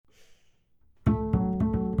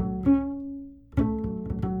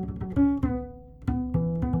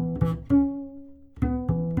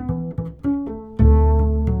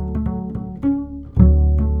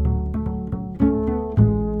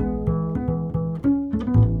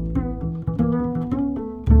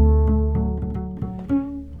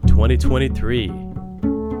2023.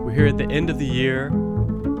 We're here at the end of the year.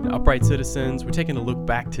 Upright Citizens, we're taking a look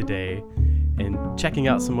back today and checking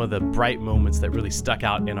out some of the bright moments that really stuck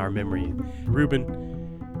out in our memory.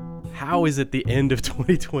 Ruben, how is it the end of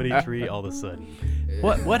 2023 all of a sudden?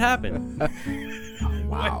 What happened?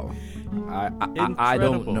 Wow. I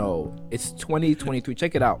don't know. It's 2023.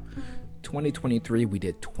 Check it out. 2023, we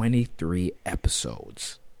did 23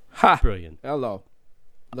 episodes. Ha! Brilliant. Hello.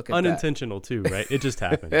 Look at unintentional that. too, right? It just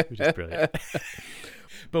happened, which is brilliant.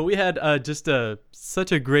 But we had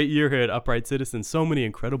such a great year here at Upright Citizens. So many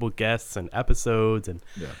incredible guests and episodes, and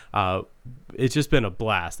it's just been a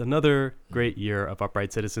blast. Another great year of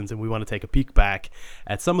Upright Citizens, and we want to take a peek back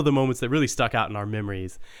at some of the moments that really stuck out in our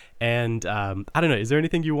memories. And I don't know, is there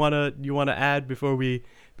anything you wanna add before we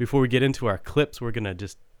get into our clips? We're gonna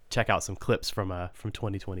just check out some clips from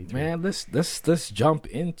 2023. Man, let's jump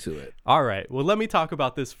into it. All right. Well, let me talk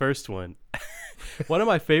about this first one. One of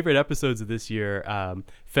my favorite episodes of this year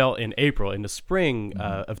fell in April, in the spring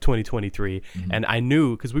of 2023. Mm-hmm. And I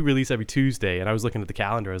knew, because we release every Tuesday, and I was looking at the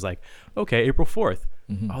calendar, I was like, okay, April 4th.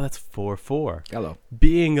 Mm-hmm. Oh, that's 4/4. Hello.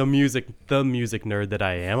 Being the music nerd that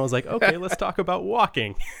I am, I was like, okay, let's talk about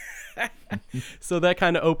walking. So that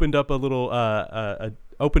kind of opened up a little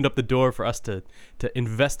opened up the door for us to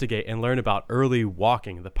investigate and learn about early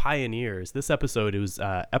walking, the pioneers. This episode, it was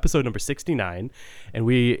episode number 69, and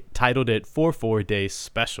we titled it 4/4 Day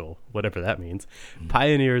Special, whatever that means,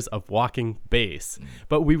 Pioneers of Walking Bass.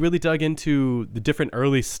 But we really dug into the different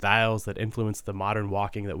early styles that influenced the modern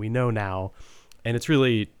walking that we know now. And it's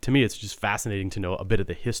really, to me, it's just fascinating to know a bit of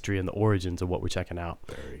the history and the origins of what we're checking out.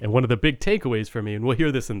 And one of the big takeaways for me, and we'll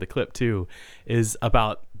hear this in the clip too, is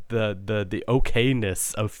about the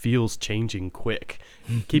okayness of feels changing quick,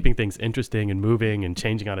 keeping things interesting and moving and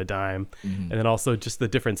changing on a dime. And then also just the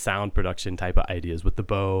different sound production type of ideas with the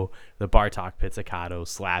bow, the Bartok pizzicato,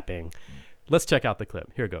 slapping. Let's check out the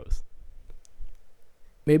clip. Here goes.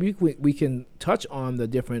 Maybe we can touch on the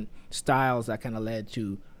different styles that kind of led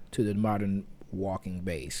to the modern walking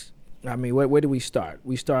bass. I mean, where do we start?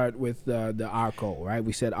 We start with the Arco, right?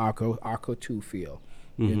 We said Arco 2 feel.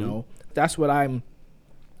 You know, that's what I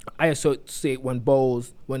associate when bow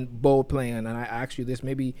playing. And I asked you this,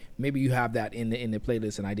 maybe you have that in the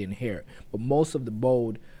playlist and I didn't hear it. But most of the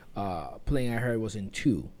bow playing I heard was in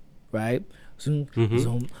 2, right? Zoom,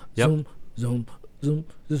 zoom, zoom, zoom. Zoom,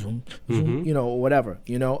 zoom, zoom, you know, whatever,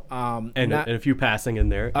 you know. And a few passing in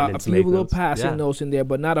there. And a few little passing notes in there,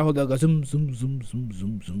 but not a whole zoom, zoom, zoom, zoom,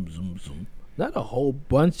 zoom, zoom, zoom, zoom. Not a whole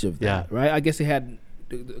bunch of that, right? I guess they had,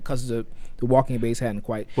 because the walking bass hadn't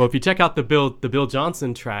quite. Well, if you check out the Bill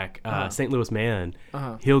Johnson track, St. Louis Man,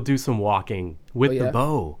 he'll do some walking with the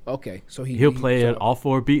bow. Okay, so he'll play in all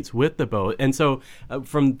 4 beats with the bow. And so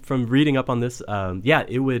from reading up on this,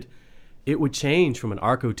 it would change from an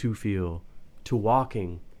Arco 2 feel to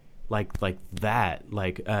walking like that,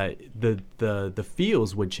 like the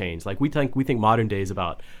feels would change. Like we think modern day is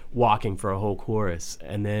about walking for a whole chorus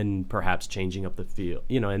and then perhaps changing up the feel,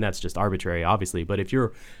 you know, and that's just arbitrary, obviously. But if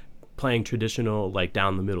you're playing traditional, like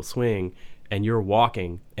down the middle swing, and you're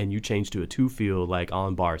walking and you change to a 2 feel, like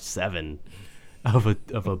on bar 7 of a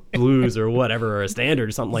blues or whatever, or a standard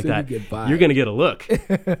or something like that, you're gonna get a look.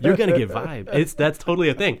 You're gonna get vibe. That's totally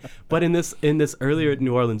a thing. But in this earlier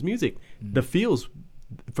New Orleans music, the feels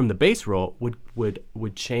from the bass roll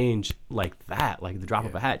would change like that, like the drop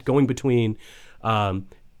of a hat, going between walking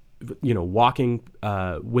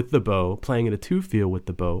with the bow, playing in a 2 feel with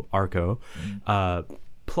the bow, Arco,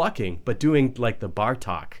 plucking, but doing like the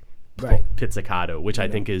Bartok pizzicato, which I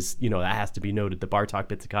think is, that has to be noted. The Bartok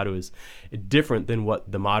pizzicato is different than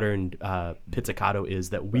what the modern pizzicato is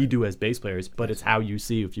that we do as bass players, but it's how you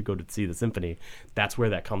see, if you go to see the symphony, that's where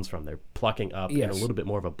that comes from. They're plucking up in a little bit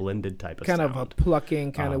more of a blended type of kind sound. Of a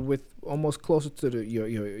plucking, kind of with almost closer to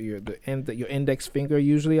your index finger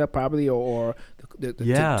usually, probably, or to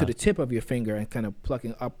the tip of your finger, and kind of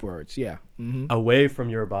plucking upwards. Away from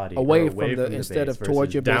your body, away from the instead of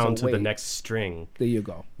towards your down bass, to the next string. There you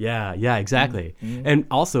go. Yeah, exactly. And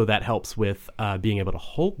also that helps with being able to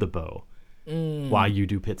hold the bow while you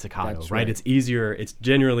do pizzicato. That's right? It's easier. It's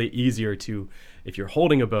generally easier to, if you're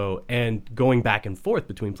holding a bow and going back and forth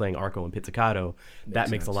between playing Arco and pizzicato, that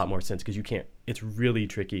makes a lot more sense, because you can't. It's really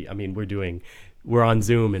tricky. I mean, we're on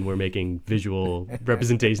Zoom and we're making visual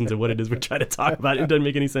representations of what it is we're trying to talk about. It doesn't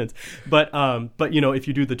make any sense. But if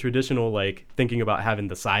you do the traditional, like thinking about having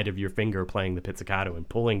the side of your finger playing the pizzicato and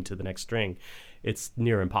pulling to the next string, it's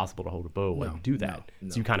near impossible to hold a bow while you do that.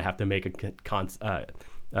 So you kind of have to make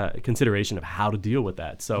a consideration of how to deal with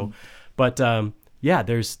that. So, but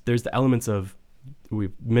there's the elements of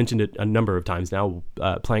we've mentioned it a number of times now,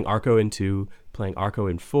 playing arco in 2, playing arco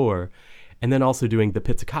in 4, and then also doing the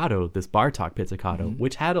pizzicato, this Bartok pizzicato,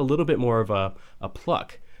 which had a little bit more of a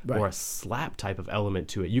pluck or a slap type of element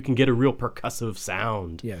to it. You can get a real percussive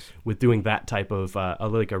sound with doing that type of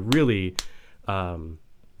like a really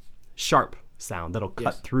sharp sound that'll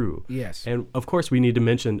cut through. Yes. And of course we need to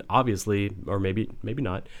mention, obviously, or maybe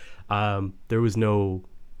not, there was no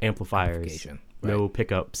amplifiers, no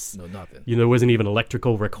pickups, no nothing. There wasn't even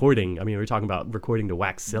electrical recording. I mean, we're talking about recording to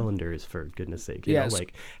wax cylinders, for goodness sake. You know,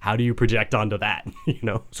 like, how do you project onto that?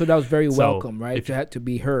 So that was very welcome, right? It had to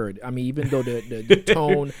be heard. I mean, even though the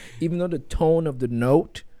tone, even though the tone of the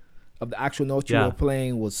note, of the actual note you were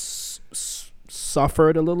playing was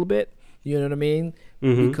suffered a little bit. You know what I mean?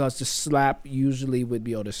 Because the slap usually would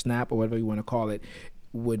be, or the snap, or whatever you want to call it,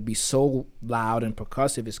 would be so loud and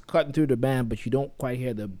percussive. It's cutting through the band, but you don't quite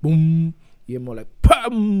hear the boom. You're more like pum. I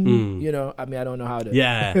mean, I don't know how to.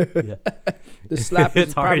 Yeah. The slap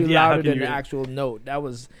is probably louder than the actual note. That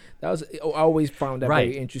was. I always found that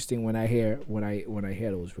very interesting when I hear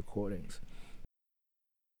those recordings.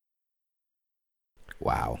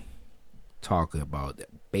 Wow, talking about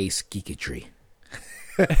bass geeketry.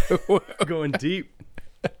 Going deep,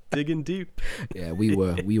 digging deep. Yeah, we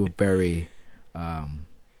were very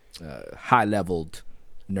high-leveled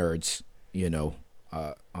nerds,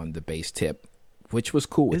 on the bass tip, which was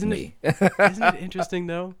cool with me. Isn't it interesting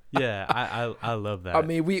though? Yeah, I love that. I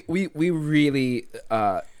mean, we really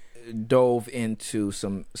dove into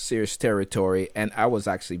some serious territory, and I was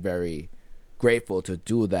actually very grateful to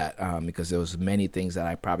do that because there was many things that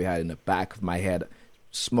I probably had in the back of my head,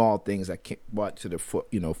 small things that brought to the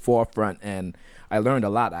forefront, and I learned a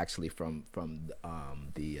lot actually from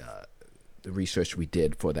the research we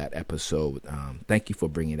did for that episode. Thank you for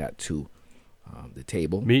bringing that to the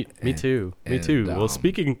table. Me too. Well,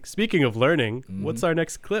 speaking of learning, what's our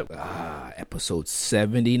next clip? Episode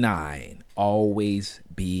 79. Always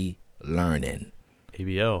be learning.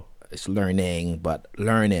 ABL. It's learning, but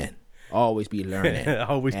learning. Always be learning.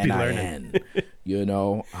 Always be learning.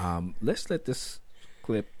 Let's let this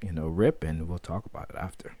clip, rip, and we'll talk about it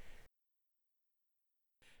after.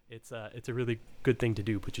 It's a really good thing to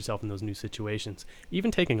do. Put yourself in those new situations.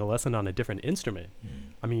 Even taking a lesson on a different instrument.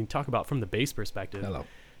 I mean, talk about from the bass perspective. Hello.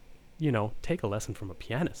 Take a lesson from a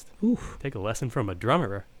pianist. Oof. Take a lesson from a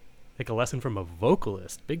drummer. Take a lesson from a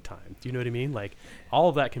vocalist. Big time. Do you know what I mean? Like, all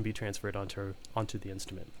of that can be transferred onto the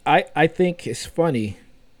instrument. I think it's funny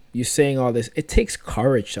you saying all this. It takes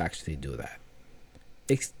courage to actually do that.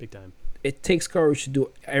 Big time. It takes courage to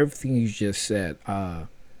do everything you just said.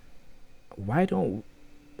 Why don't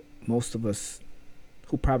most of us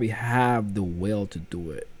who probably have the will to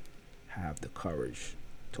do it have the courage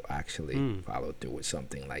to actually follow through with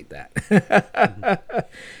something like that?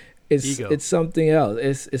 It's something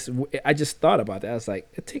else. I just thought about that. I was like,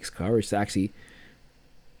 it takes courage to actually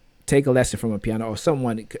take a lesson from a piano or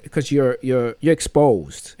someone, because you're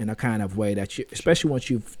exposed in a kind of way that especially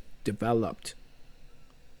once you've developed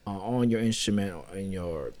on your instrument or in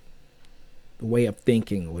your way of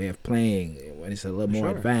thinking, way of playing, when it's a little more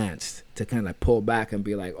advanced, to kind of pull back and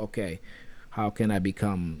be like, okay, how can I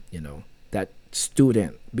become, that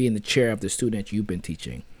student, be in the chair of the student you've been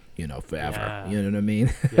teaching, forever. Yeah. You know what I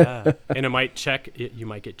mean? Yeah. And you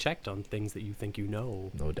might get checked on things that you think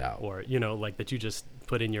no doubt, or like that you just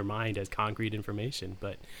put in your mind as concrete information.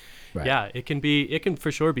 But yeah, it can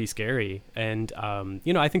for sure be scary. And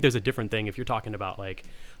I think there's a different thing if you're talking about like,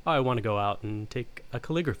 I want to go out and take a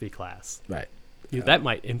calligraphy class. Right. That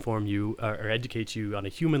might inform you or educate you on a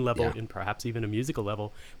human level and perhaps even a musical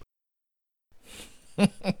level.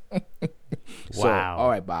 So, all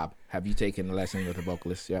right, Bob, have you taken a lesson with a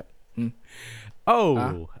vocalist yet?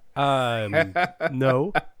 No, I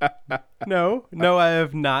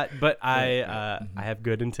have not, but I have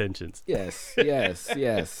good intentions. Yes, no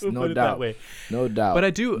put it doubt, that way. No doubt. But I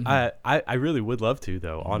do, I really would love to,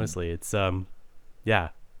 though. Honestly, it's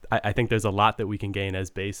I think there's a lot that we can gain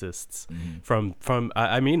as bassists from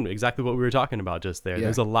I mean exactly what we were talking about just there. Yeah.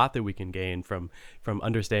 There's a lot that we can gain from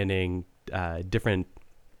understanding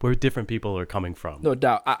where different people are coming from. No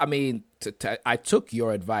doubt. I mean, I took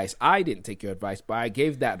your advice. I didn't take your advice, but I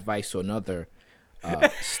gave that advice to another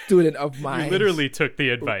student of mine. You literally took the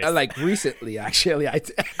advice. Like recently, actually.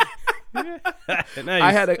 Nice.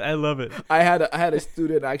 I love it. I had a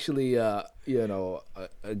student actually, a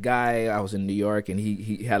guy. I was in New York, and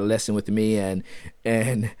he had a lesson with me, and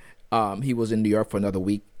he was in New York for another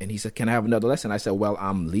week, and he said, "Can I have another lesson?" I said, "Well,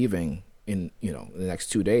 I'm leaving in the next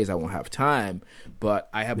 2 days. I won't have time, but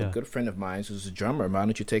I have a good friend of mine who's a drummer. Why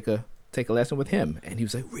don't you take a lesson with him?" And he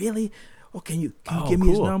was like, "Really? Oh, can you give me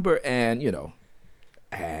his number?" And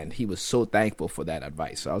And he was so thankful for that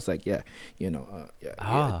advice. So I was like, thank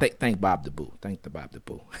Bob the Boo. Thank the Bob the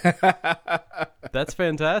Boo. That's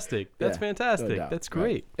fantastic. That's Yeah, fantastic. no doubt, That's right.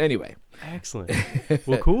 great. Anyway, Excellent.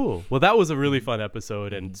 Well, cool. Well, that was a really fun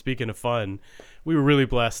episode. And speaking of fun, we were really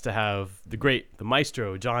blessed to have the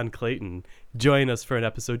maestro, John Clayton, join us for an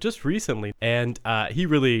episode just recently. And he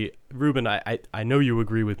really, Ruben, I know you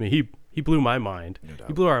agree with me. He blew my mind. No doubt.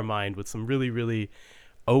 He blew our mind with some really, really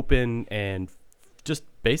open and just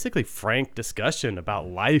basically frank discussion about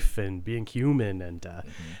life and being human. And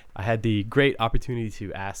I had the great opportunity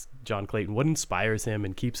to ask John Clayton what inspires him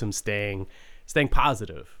and keeps him staying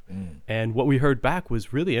positive. And what we heard back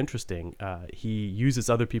was really interesting. He uses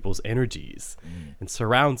other people's energies and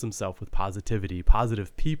surrounds himself with positivity,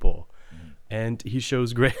 positive people. And he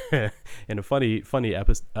shows great in a funny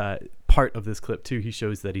episode, part of this clip too. He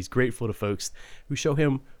shows that he's grateful to folks who show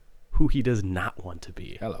him who he does not want to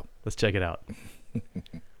be. hello. Let's check it out.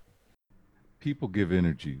 People give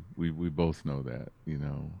energy. We both know that,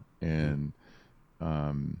 and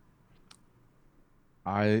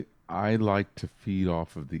I like to feed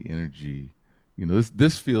off of the energy.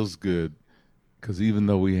 This feels good because even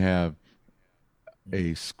though we have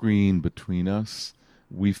a screen between us,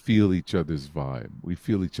 we feel each other's vibe. We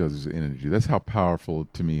feel each other's energy. That's how powerful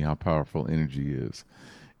energy is.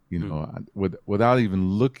 Without even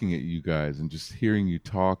looking at you guys and just hearing you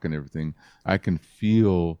talk and everything, I can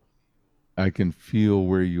feel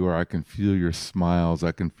where you are. I can feel your smiles.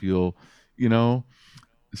 I can feel,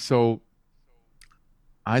 so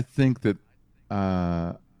I think that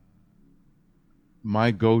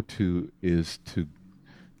my go-to is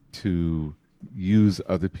to use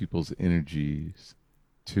other people's energies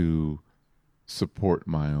to support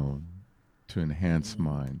my own, to enhance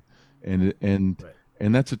mine. And Right.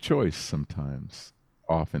 and that's a choice sometimes.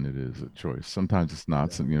 Often it is a choice. Sometimes it's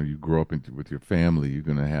not. So, you grow up with your family, you're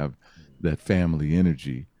going to have that family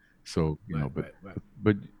energy. So, Right.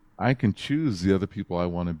 but I can choose the other people I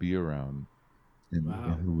want to be around and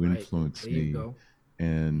Wow. who Right. influence There you me. go.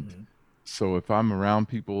 And so if I'm around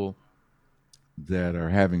people that are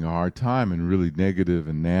having a hard time and really negative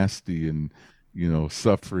and nasty and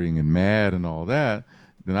suffering and mad and all that,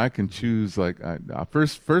 then I can choose I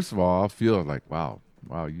first of all I'll feel like wow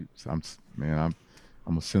I'm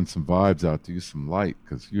gonna send some vibes out to you, some light,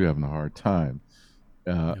 because you're having a hard time.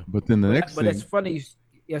 But then the next But it's thing, funny.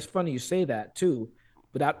 It's funny you say that too.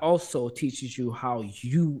 But that also teaches you how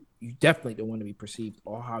you definitely don't want to be perceived,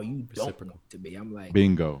 or how you don't Reciprocal. want to be. I'm like,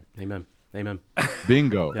 bingo, Amen.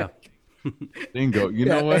 bingo, Yeah. bingo. You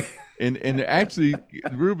know what? And actually,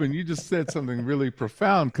 Ruben, you just said something really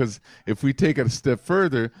profound, because if we take it a step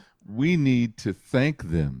further, we need to thank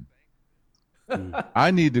them.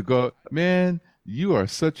 I need to go, man, you are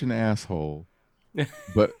such an asshole,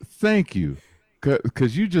 but thank you,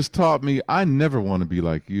 because you just taught me I never want to be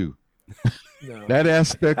like you. no. That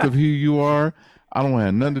aspect of who you are, I don't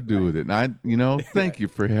have nothing to do with it. And thank you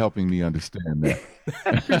for helping me understand that. I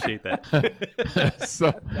appreciate that.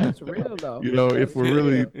 So, That's real though. if we're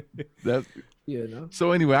really that. You know.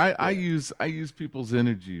 So anyway, I use people's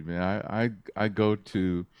energy, man. I go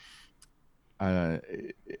to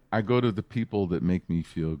I go to the people that make me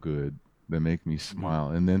feel good, that make me smile,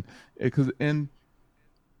 and then and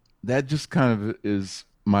that just kind of is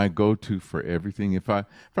my go-to for everything. If I'm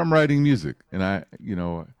writing music and I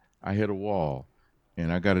hit a wall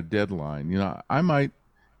and I got a deadline, I might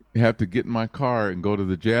have to get in my car and go to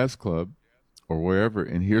the jazz club or wherever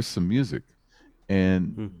and hear some music,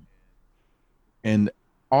 and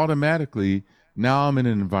automatically now I'm in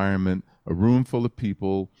an environment, a room full of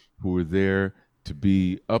people who are there to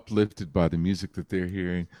be uplifted by the music that they're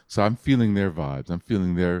hearing. So I'm feeling their vibes. I'm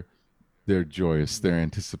feeling their joyous, their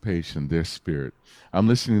anticipation, their spirit. I'm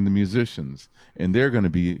listening to musicians, and they're going to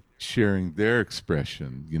be sharing their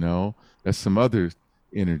expression. That's some other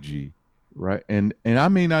energy, right? And I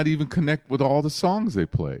may not even connect with all the songs they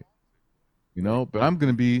play, but I'm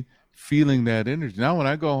going to be feeling that energy. Now, when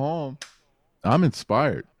I go home, I'm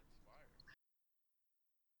inspired.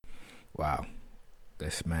 Wow,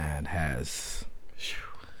 this man has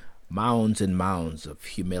mounds and mounds of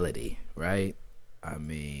humility, right? I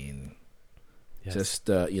mean, Yes. just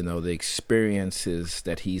the experiences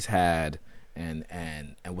that he's had, and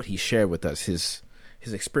what he shared with us, his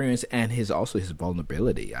experience, and his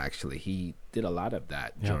vulnerability. Actually, he did a lot of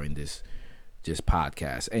that during this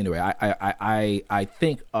podcast. Anyway, I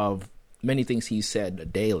think of many things he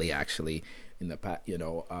said daily, actually, in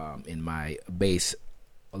the in my base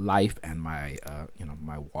life and my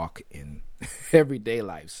my walk in everyday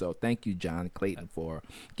life. So thank you, John Clayton, for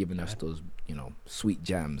giving us those sweet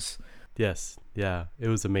gems Yes. Yeah. It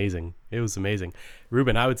was amazing. It was amazing.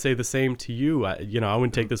 Ruben, I would say the same to you. I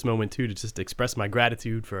want to take this moment too to just express my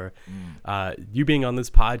gratitude for you being on this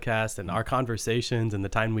podcast and our conversations and the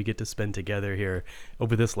time we get to spend together here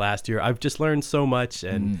over this last year. I've just learned so much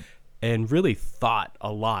and really thought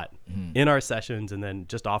a lot in our sessions and then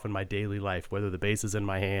just off in my daily life, whether the bass is in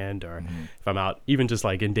my hand or if I'm out, even just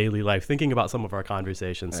like in daily life, thinking about some of our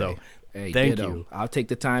conversations. So thank you. I'll take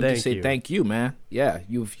the time to say thank you, man. Yeah,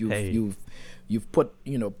 you've put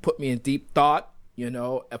me in deep thought,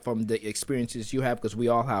 from the experiences you have, because we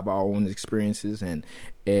all have our own experiences, and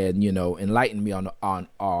enlightened me on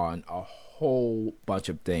a whole bunch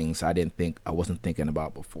of things I wasn't thinking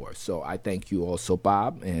about before. So I thank you also,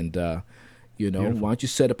 Bob, and why don't you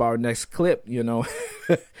set up our next clip,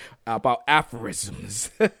 about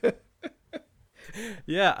aphorisms.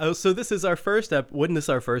 Yeah. So this is our first wasn't this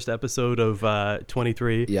our first episode of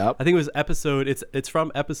 23? Yep. I think it was it's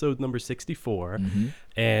from episode number 64,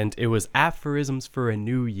 and it was aphorisms for a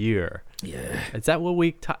new year. Yeah. Is that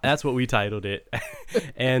that's what we titled it.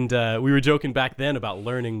 And we were joking back then about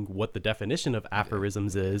learning what the definition of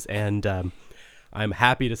aphorisms is, and I'm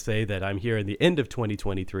happy to say that I'm here in the end of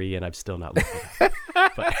 2023 and I've still not looked it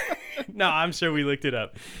up. But, no, I'm sure we looked it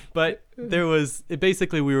up. But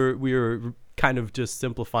basically we were kind of just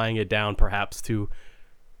simplifying it down perhaps to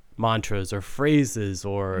mantras or phrases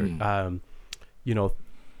or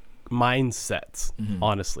mindsets,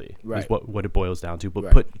 honestly, is what it boils down to,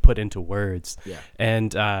 but put into words. Yeah.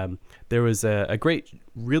 And there was a great,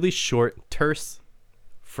 really short, terse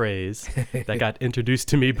phrase that got introduced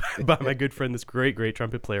to me by my good friend, this great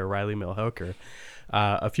trumpet player, Riley Milhoker,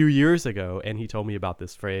 a few years ago. And he told me about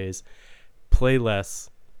this phrase, play less,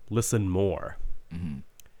 listen more.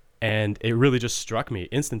 And it really just struck me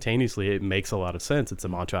instantaneously. It makes a lot of sense. It's a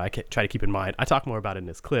mantra I try to keep in mind. I talk more about it in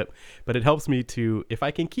this clip, but it helps me to, if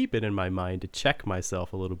I can keep it in my mind, to check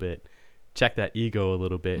myself a little bit, check that ego a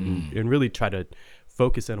little bit, and really try to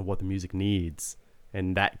focus in on what the music needs.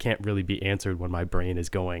 And that can't really be answered when my brain is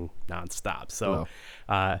going nonstop. So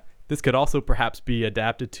this could also perhaps be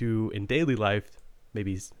adapted to in daily life,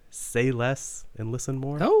 maybe say less and listen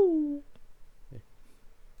more. Oh.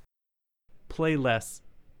 Play less,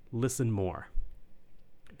 listen more.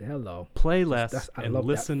 Hello. Play less and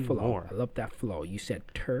listen more. I love that flow. You said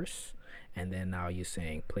terse, and then now you're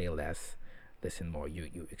saying play less, listen more.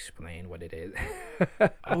 You explain what it is.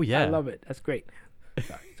 Oh yeah, I love it. That's great.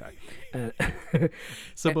 Sorry.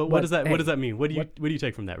 But what does that mean? What do you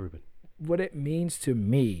take from that, Ruben? What it means to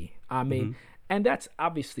me, I mean, and that's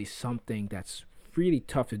obviously something that's really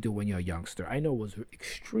tough to do when you're a youngster. I know it was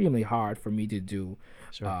extremely hard for me to do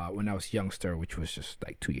when I was a youngster, which was just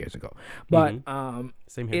like 2 years ago. But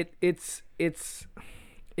same here.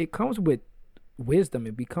 It comes with wisdom.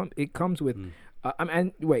 It comes with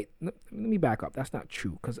and wait, let me back up. That's not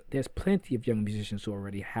true, because there's plenty of young musicians who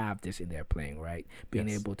already have this in their playing, right? Being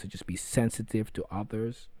able to just be sensitive to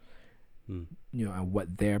others, and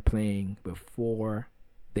what they're playing before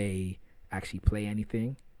they actually play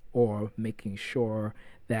anything, or making sure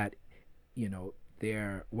that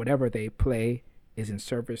their whatever they play is in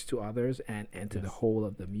service to others and to the whole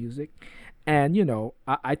of the music. And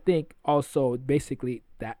I think also basically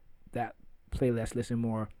that play less, listen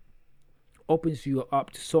more opens you up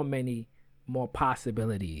to so many more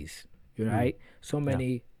possibilities, right? So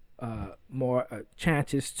many more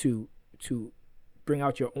chances to bring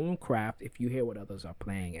out your own craft if you hear what others are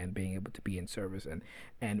playing, and being able to be in service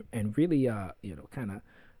and really kind of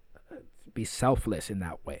be selfless in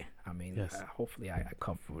that way. I mean, hopefully I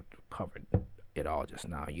covered it all just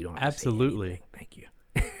now. You don't have to say anything. Thank you.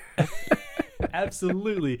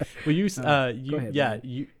 Absolutely. Well, you go ahead,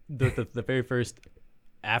 the very first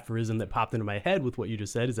aphorism that popped into my head with what you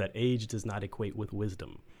just said is that age does not equate with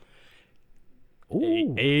wisdom.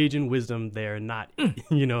 Age and wisdom, they're not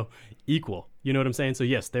equal. You know what I'm saying? So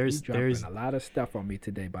yes, there's a lot of stuff on me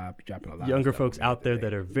today, Bob. You're dropping a lot younger of stuff folks out there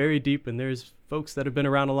that are very deep, and there's folks that have been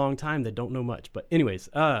around a long time that don't know much. But anyways,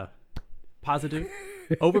 positive.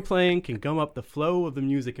 Overplaying can gum up the flow of the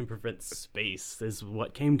music and prevent space is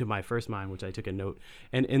what came to my first mind, which I took a note.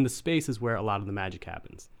 And in the space is where a lot of the magic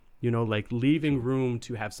happens. Like leaving room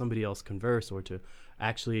to have somebody else converse, or to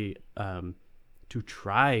actually to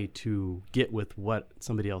try to get with what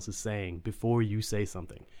somebody else is saying before you say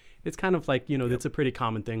something. It's kind of like, it's a pretty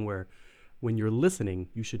common thing where when you're listening,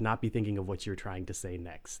 you should not be thinking of what you're trying to say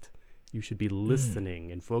next. You should be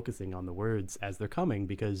listening and focusing on the words as they're coming,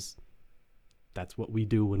 because that's what we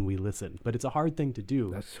do when we listen. But it's a hard thing to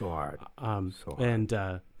do. That's so hard.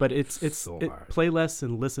 But it's hard. Play less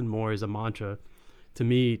and listen more is a mantra to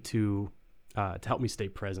me to help me stay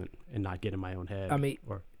present and not get in my own head. I mean,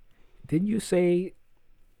 didn't you say?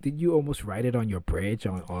 Did you almost write it on your bridge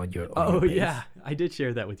on your? On your bass? Yeah, I did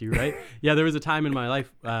share that with you, right? Yeah, there was a time in my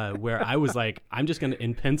life where I was like, I'm just gonna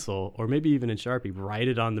in pencil or maybe even in Sharpie write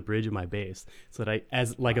it on the bridge of my bass, so that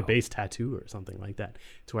as like a bass tattoo or something like that,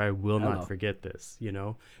 to where I will not forget this,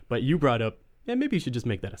 But you brought up, yeah, maybe you should just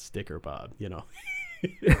make that a sticker, Bob,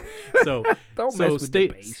 So Don't mess with stay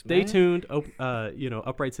the bass, stay man. tuned.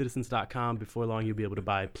 UprightCitizens.com. Before long, you'll be able to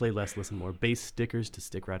buy Play Less, Listen More bass stickers to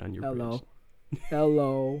stick right on your bridge.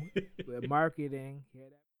 Hello. We're marketing. Hear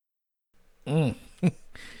that?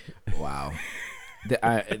 Wow.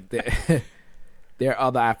 There are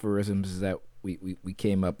other aphorisms that we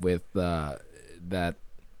came up with that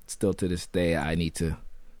still to this day I need to,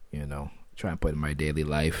 try and put in my daily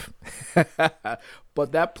life.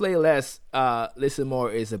 But that Play Less, Listen More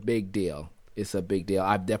is a big deal. It's a big deal.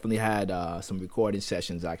 I've definitely had some recording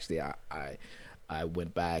sessions. Actually, I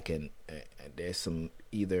went back and there's some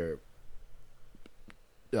either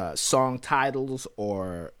song titles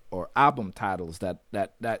or album titles that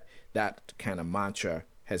kind of mantra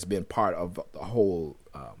has been part of the whole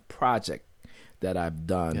project that I've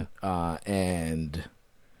done. Yeah. And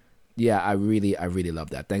yeah, I really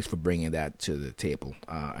love that. Thanks for bringing that to the table.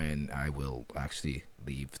 And I will actually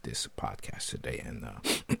leave this podcast today and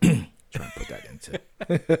try and put that into.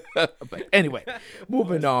 But anyway,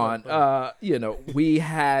 moving on. We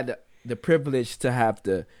had the privilege to have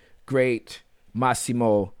the great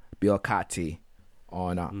Massimo Biolcati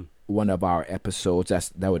on one of our episodes.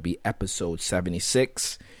 That would be episode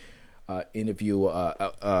 76. Interview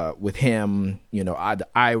with him. The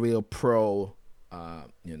iReal Pro.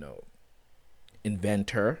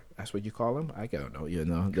 Inventor. That's what you call him. I don't know.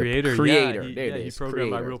 The Creator. Creator. Yeah, there it he is.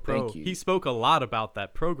 programmed Creator. iReal Pro. Thank you. He spoke a lot about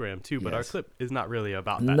that program too, but our Yes. clip is not really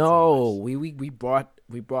about that. No, so much. we brought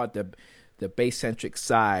the bass-centric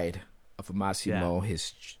side of Massimo,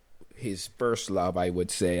 his first love, I would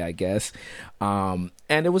say, I guess. And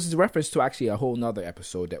it was a reference to actually a whole nother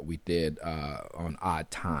episode that we did on Odd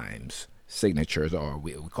Times Signatures, or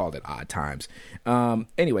we called it Odd Times.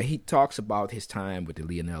 Anyway, he talks about his time with the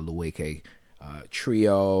Lionel Lueke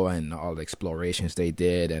trio and all the explorations they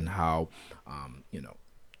did, and how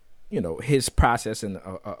his process and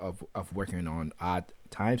of working on Odd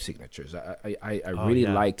Time Signatures. I really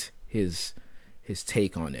liked his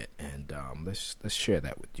take on it, and let's share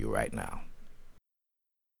that with you right now.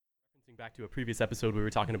 Back to a previous episode, we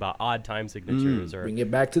were talking about odd time signatures, or Bring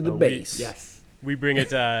it back to the bass. Yes, we bring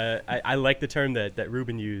it. I like the term that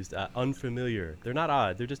Ruben used, unfamiliar. They're not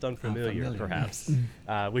odd; they're just unfamiliar. Perhaps,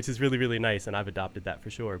 which is really, really nice, and I've adopted that for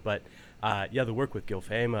sure. But the work with Gil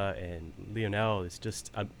Fema and Lionel is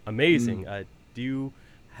just amazing. Do you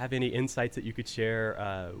have any insights that you could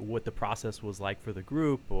share what the process was like for the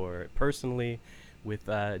group or personally with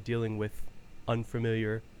dealing with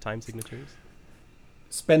unfamiliar time signatures?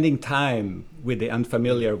 Spending time with the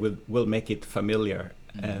unfamiliar will make it familiar.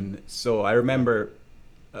 And so I remember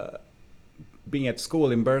being at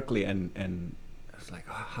school in Berkeley, and I was like,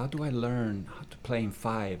 how do I learn how to play in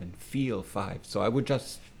 5 and feel 5? So I would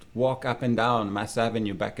just walk up and down Mass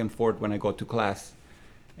Avenue back and forth when I go to class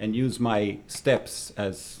and use my steps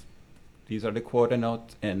as these are the quarter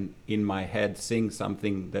notes, and in my head sing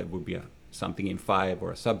something that would be something in 5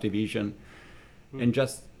 or a subdivision, and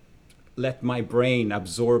just let my brain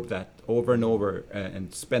absorb that over and over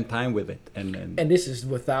and spend time with it. And this is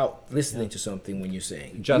without listening to something when you're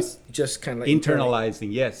saying. Just kind of like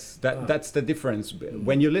internalizing. Yes, that's the difference.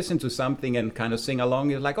 When you listen to something and kind of sing along,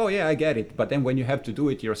 you're like, oh yeah, I get it. But then when you have to do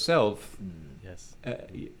it yourself,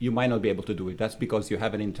 you might not be able to do it. That's because you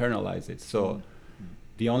haven't internalized it. So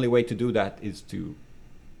the only way to do that is to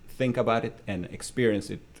think about it and experience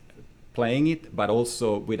it, playing it, but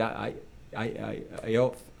also with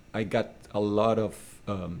I got a lot of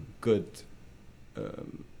good.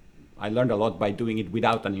 I learned a lot by doing it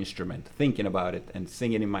without an instrument, thinking about it and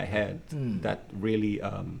singing in my head. That really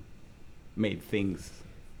made things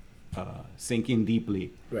sink in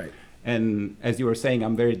deeply. Right. And as you were saying,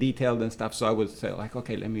 I'm very detailed and stuff. So I would say, like,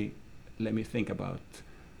 okay, let me think about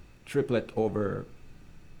triplet over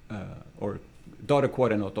or daughter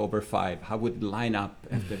quarter note over 5. How would it line up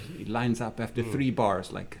after it lines up after 3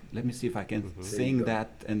 bars? Like, let me see if I can sing that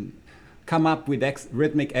and come up with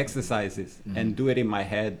rhythmic exercises and do it in my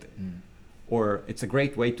head. Or it's a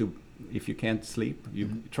great way to, if you can't sleep,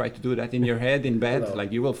 you try to do that in your head in bed.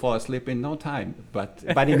 Like, you will fall asleep in no time. But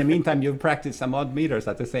in the meantime, you practice some odd meters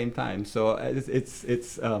at the same time. So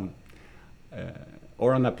it's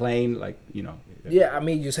or on a plane, like, Yeah, I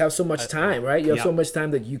mean, you just have so much time, right? You have so much time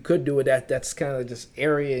that you could do it. That's kind of just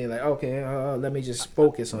area. You're like, okay, let me just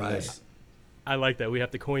focus on this. I like that. We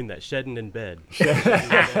have to coin that. Shedding in bed.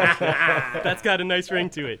 That's got a nice ring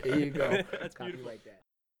to it. There you go. That's beautiful. Like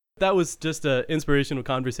that was just an inspirational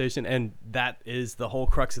conversation, and that is the whole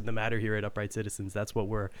crux of the matter here at Upright Citizens. That's what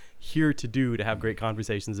we're here to do, to have great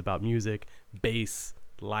conversations about music, bass,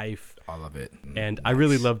 life. All of it. And nice. I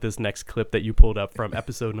really love this next clip that you pulled up from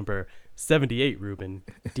episode number 78, Ruben.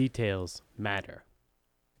 Details matter.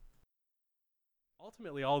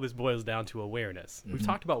 Ultimately, all this boils down to awareness. We've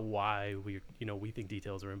talked about why we think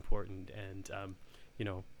details are important, and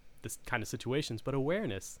this kind of situations. But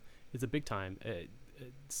awareness is a big time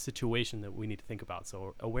situation that we need to think about.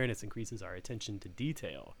 So awareness increases our attention to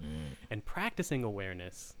detail, and practicing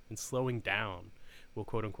awareness and slowing down will,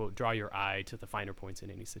 quote unquote, draw your eye to the finer points in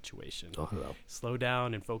any situation. Oh, hello. Slow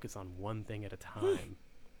down and focus on one thing at a time.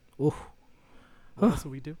 Ooh. What else are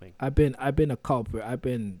we doing? I've been a culprit. I've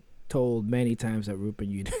been told many times that, Ruben,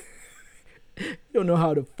 you don't know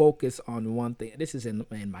how to focus on one thing. This is in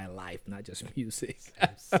my life, not just music.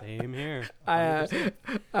 Same here.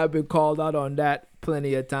 I've been called out on that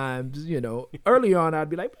plenty of times. Early on, I'd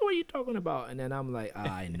be like, "What are you talking about?" And then I'm like,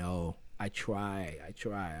 "I know. I try.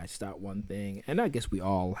 I start one thing, and I guess we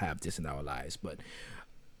all have this in our lives. But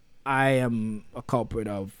I am a culprit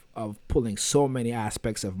of pulling so many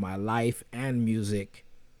aspects of my life and music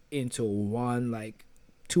into one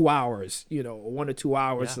 2 hours, 1 or 2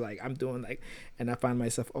 hours. Yeah. I'm doing and I find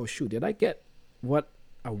myself, oh shoot, did I get what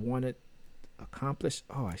I wanted accomplished?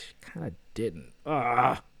 Oh, I kind of didn't.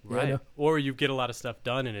 Right. Or you get a lot of stuff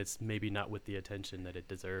done and it's maybe not with the attention that it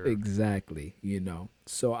deserves. Exactly.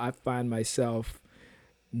 So I find myself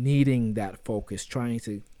needing that focus, trying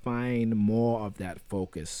to find more of that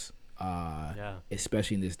focus.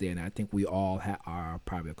 Especially in this day, and I think we all are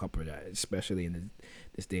probably a couple of that, especially in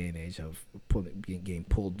this day and age of getting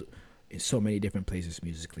pulled in so many different places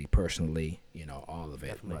musically, personally, all of it.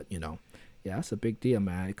 Definitely. But that's a big deal,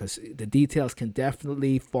 man, because the details can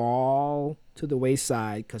definitely fall to the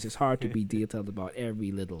wayside because it's hard to be detailed about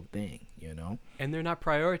every little thing, And they're not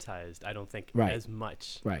prioritized, I don't think, as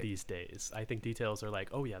much these days. I think details are like,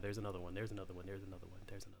 oh yeah, there's another one, there's another one, there's another one,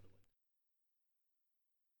 there's another one.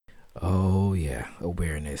 Oh yeah,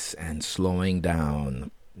 awareness and slowing down,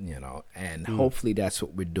 and hopefully that's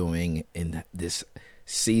what we're doing in this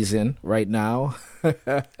season right now.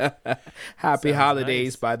 Happy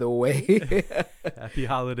holidays, nice. By the way. Happy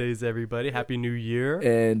holidays, everybody. Happy New Year.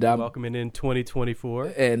 And welcoming in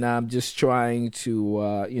 2024. And I'm just trying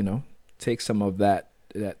to, take some of that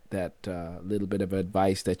little bit of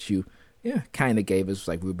advice that you, kind of gave us.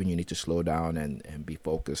 Like, Ruben, you need to slow down and be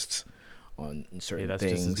focused on certain that's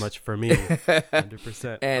things. Just as much for me.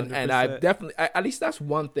 100%. And I definitely, at least that's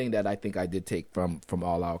one thing that I think I did take from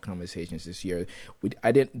all our conversations this year.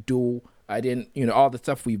 I didn't all the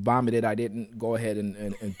stuff we vomited, I didn't go ahead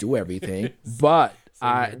and do everything. But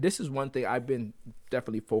this is one thing I've been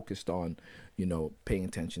definitely focused on, paying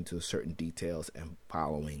attention to certain details and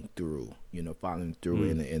following through in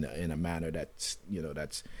a manner that's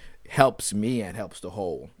helps me and helps the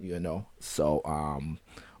whole, So,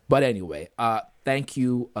 but anyway, thank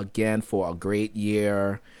you again for a great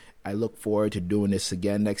year. I look forward to doing this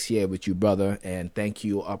again next year with you, brother. And thank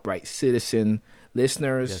you, Upright Citizen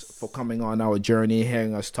listeners, for coming on our journey,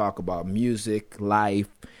 hearing us talk about music, life,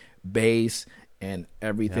 bass, and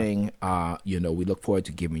everything. Yeah. We look forward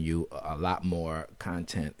to giving you a lot more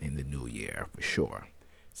content in the new year, for sure.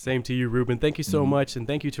 Same to you, Ruben. Thank you so much, and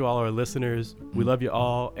thank you to all our listeners. We love you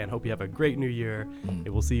all, and hope you have a great new year. And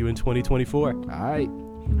we'll see you in 2024. All right.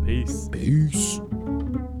 Peace. Peace.